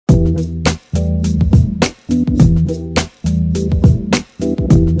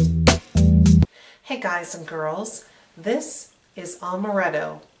guys and girls. This is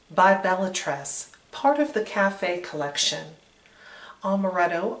Amaretto by BelleTress, part of the Cafe collection.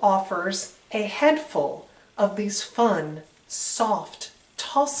 Amaretto offers a headful of these fun, soft,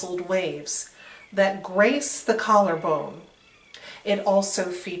 tousled waves that grace the collarbone. It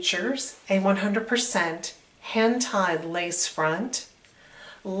also features a 100% hand-tied lace front,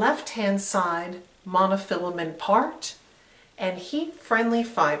 left-hand side monofilament part, and heat-friendly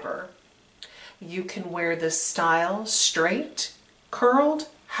fiber. You can wear this style straight, curled,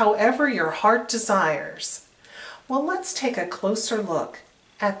 however your heart desires. Well, let's take a closer look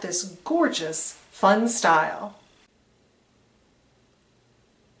at this gorgeous, fun style.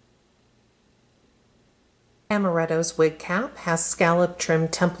 Amaretto's wig cap has scallop trim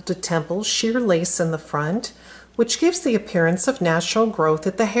temple to temple sheer lace in the front, which gives the appearance of natural growth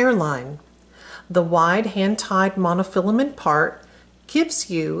at the hairline. The wide hand-tied monofilament part gives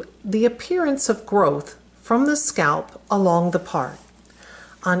you the appearance of growth from the scalp along the part.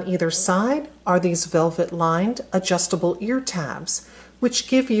 On either side are these velvet-lined adjustable ear tabs, which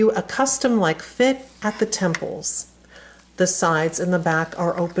give you a custom-like fit at the temples. The sides and the back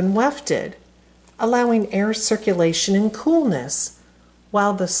are open wefted, allowing air circulation and coolness,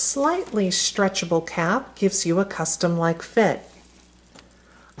 while the slightly stretchable cap gives you a custom-like fit.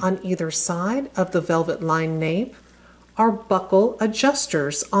 On either side of the velvet-lined nape are buckle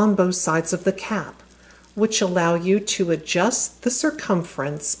adjusters on both sides of the cap, which allow you to adjust the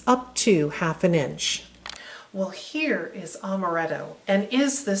circumference up to ½ an inch. Well, here is Amaretto, and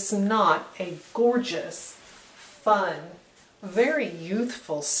is this not a gorgeous, fun, very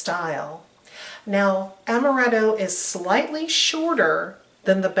youthful style? Now, Amaretto is slightly shorter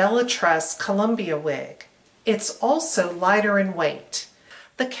than the BelleTress Columbia wig. It's also lighter in weight.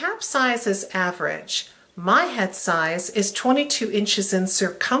 The cap size is average. My head size is 22 inches in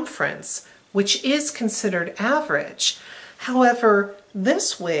circumference, which is considered average. However,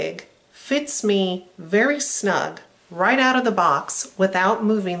 this wig fits me very snug right out of the box without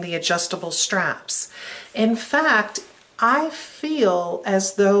moving the adjustable straps. In fact, I feel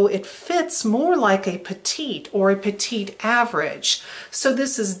as though it fits more like a petite or a petite average. So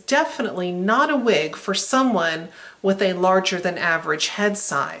this is definitely not a wig for someone with a larger than average head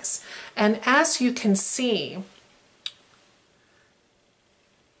size. And as you can see,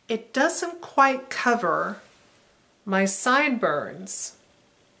 it doesn't quite cover my sideburns.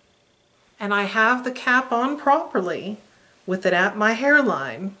 And I have the cap on properly with it at my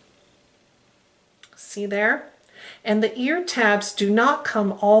hairline. See there? And the ear tabs do not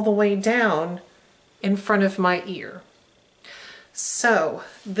come all the way down in front of my ear. So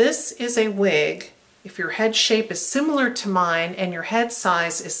this is a wig, if your head shape is similar to mine and your head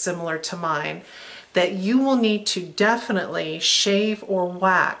size is similar to mine, that you will need to definitely shave or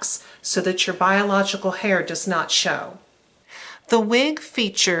wax so that your biological hair does not show. The wig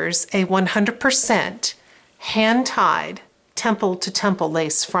features a 100% hand-tied temple-to-temple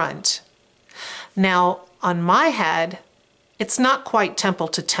lace front. Now, on my head, it's not quite temple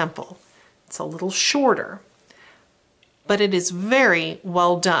to temple. It's a little shorter, but it is very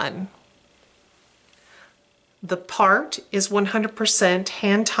well done. The part is 100%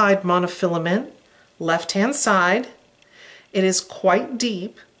 hand-tied monofilament, left-hand side. It is quite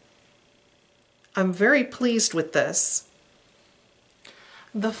deep. I'm very pleased with this.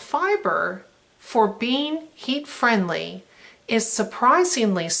 The fiber, for being heat-friendly, is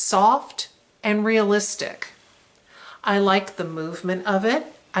surprisingly soft and realistic. I like the movement of it.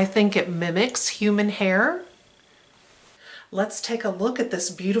 I think it mimics human hair. Let's take a look at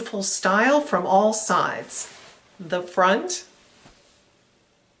this beautiful style from all sides. The front,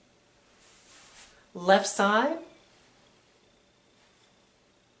 left side,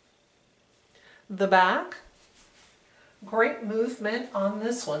 the back. Great movement on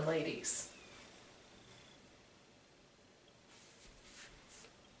this one, ladies.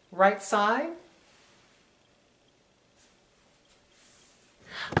 Right side.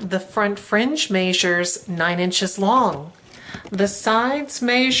 The front fringe measures 9 inches long. The sides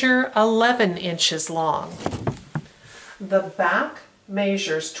measure 11 inches long. The back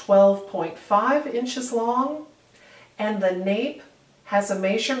measures 12.5 inches long, and the nape has a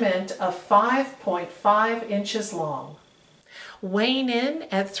measurement of 5.5 inches long. Weighing in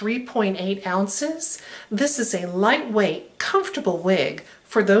at 3.8 ounces, this is a lightweight, comfortable wig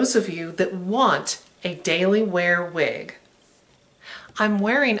for those of you that want a daily wear wig. I'm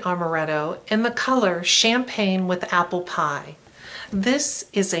wearing Amaretto in the color Champagne with Apple Pie. This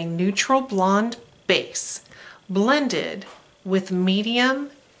is a neutral blonde base blended with medium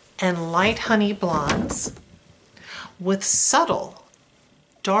and light honey blondes with subtle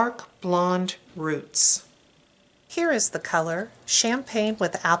dark blonde roots. Here is the color, Champagne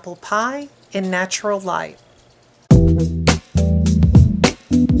with Apple Pie in Natural Light.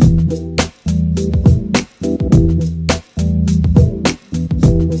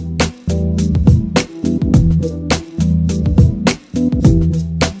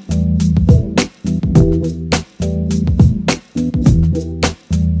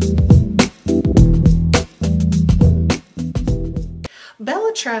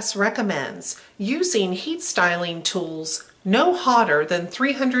 BelleTress recommends using heat styling tools no hotter than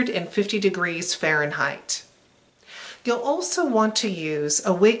 350 degrees Fahrenheit. You'll also want to use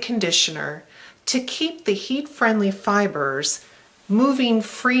a wig conditioner to keep the heat-friendly fibers moving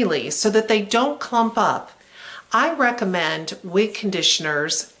freely so that they don't clump up. I recommend wig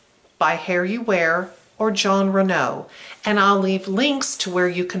conditioners by Hair You Wear or John Renault, and I'll leave links to where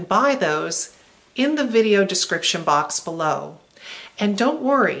you can buy those in the video description box below. And don't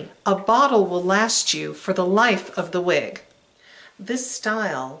worry, a bottle will last you for the life of the wig. This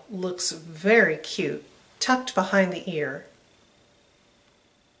style looks very cute, tucked behind the ear.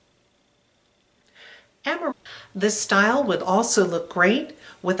 This style would also look great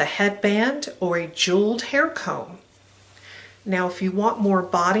with a headband or a jeweled hair comb. Now if you want more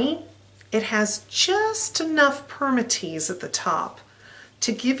body, it has just enough permatease at the top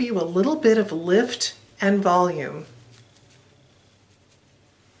to give you a little bit of lift and volume.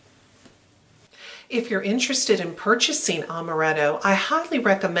 If you're interested in purchasing Amaretto, I highly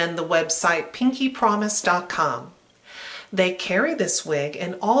recommend the website pinkypromise.com. They carry this wig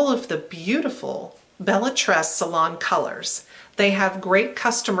in all of the beautiful BelleTress salon colors. They have great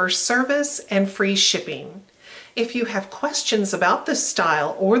customer service and free shipping. If you have questions about this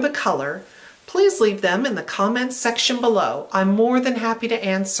style or the color, please leave them in the comments section below. I'm more than happy to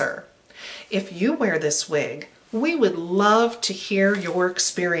answer. If you wear this wig, we would love to hear your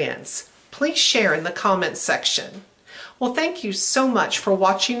experience. Please share in the comments section. Well, thank you so much for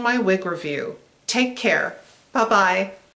watching my wig review. Take care. Bye-bye.